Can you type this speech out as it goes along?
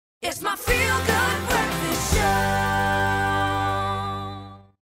It's my feel-good breakfast show.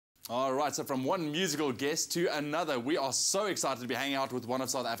 All right, so from one musical guest to another, we are so excited to be hanging out with one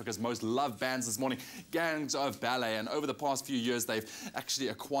of South Africa's most loved bands this morning, Gangs of Ballet. And over the past few years, they've actually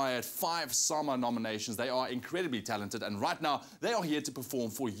acquired 5 SAMA nominations. They are incredibly talented, and right now, they are here to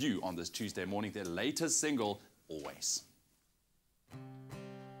perform for you on this Tuesday morning, their latest single, Always.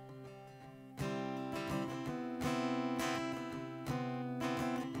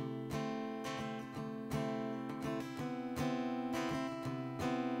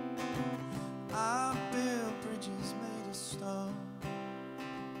 I built bridges made of stone.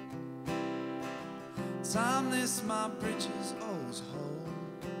 Timeless, my bridges always hold.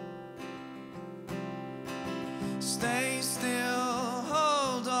 Stay still,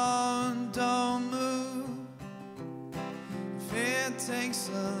 hold on, don't move. If it takes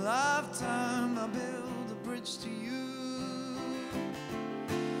a lifetime, I'll build a bridge to you.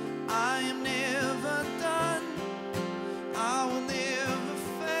 I am never done, I will never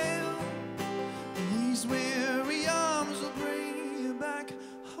fail. These weary arms will bring you back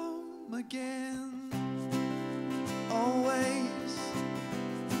home again. Always,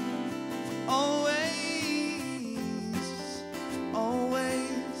 always,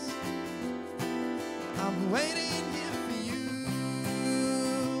 always. I'm waiting here for you.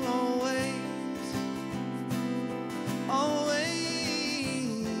 Always,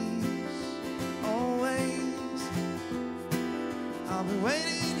 always, always. I'll be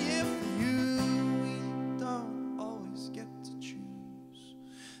waiting here for you. We don't always get to choose.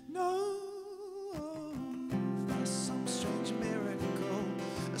 No, by some strange miracle,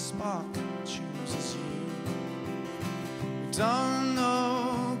 a spark chooses you. We don't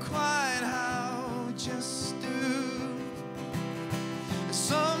know quite how, we just do. At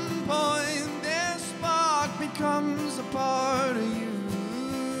some point, their spark becomes a part of you.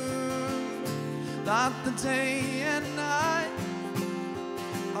 Like the day and night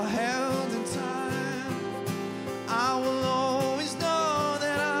are held in time. I will always know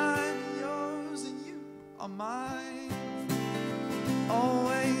that I'm yours and you are mine.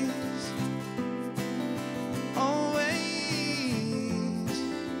 Always, always,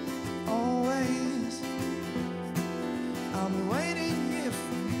 always. I'll be waiting here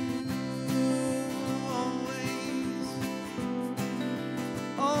for you. Always,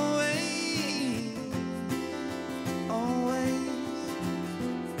 always, always.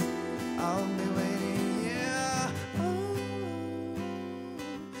 I'll be waiting here. Oh,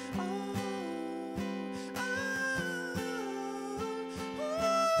 oh, oh,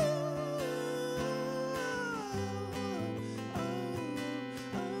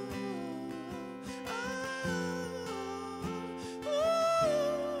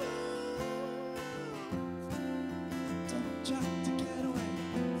 Don't try to get away.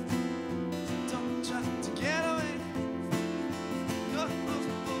 Don't try to get away. Oh, oh,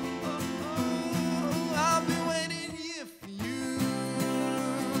 oh, oh, oh. I'll be waiting here for you.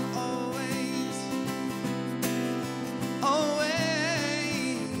 Always, always,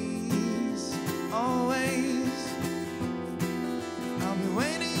 always. I'll be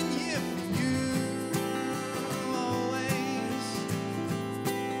waiting here for you. Always,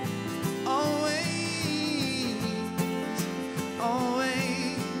 always,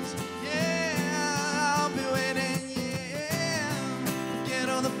 always. Yeah, I'll be waiting, yeah. Forget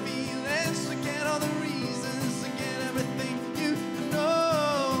all the feelings, forget all the reasons, forget everything you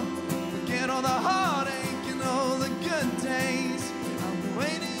know. Forget all the heartache and all the good days. I'll be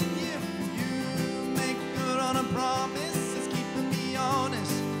waiting here for you. Make good on a promise, it's keeping me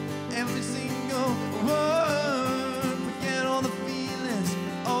honest. Every single word. Forget all the feelings,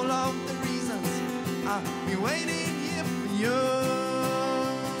 all of the reasons. I'll be waiting here for you.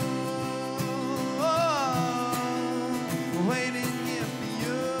 Waiting here for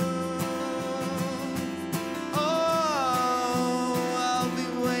you. Oh, I'll be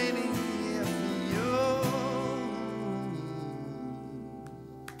waiting here for you.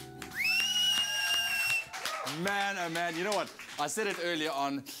 Man, oh man, you know what? I said it earlier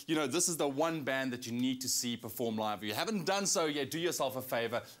on, you know, this is the one band that you need to see perform live. If you haven't done so yet, do yourself a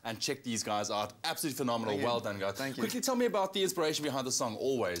favor and check these guys out. Absolutely phenomenal. Thank you. Well done, guys. Thank you. Quickly tell me about the inspiration behind the song,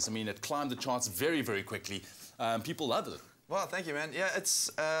 Always. I mean, it climbed the charts very, very quickly. People loved it. Well, thank you, man. Yeah,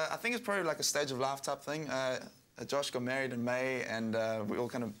 it's. I think it's probably like a stage of life type thing. Josh got married in May, and we all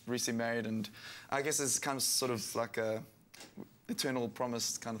kind of recently married, and I guess it's kind of sort of like a eternal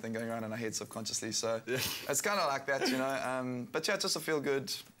promise kind of thing going around in our head subconsciously. So it's kind of like that, you know. But yeah, just to feel good,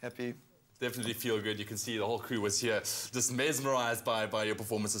 happy. Definitely feel good. You can see the whole crew was here, just mesmerized by your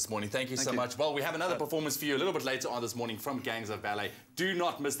performance this morning. Thank you so much. Well, we have another performance for you a little bit later on this morning from Gangs of Ballet. Do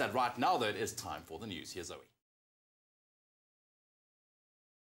not miss that right now, though. It is time for the news. Here's Zoe.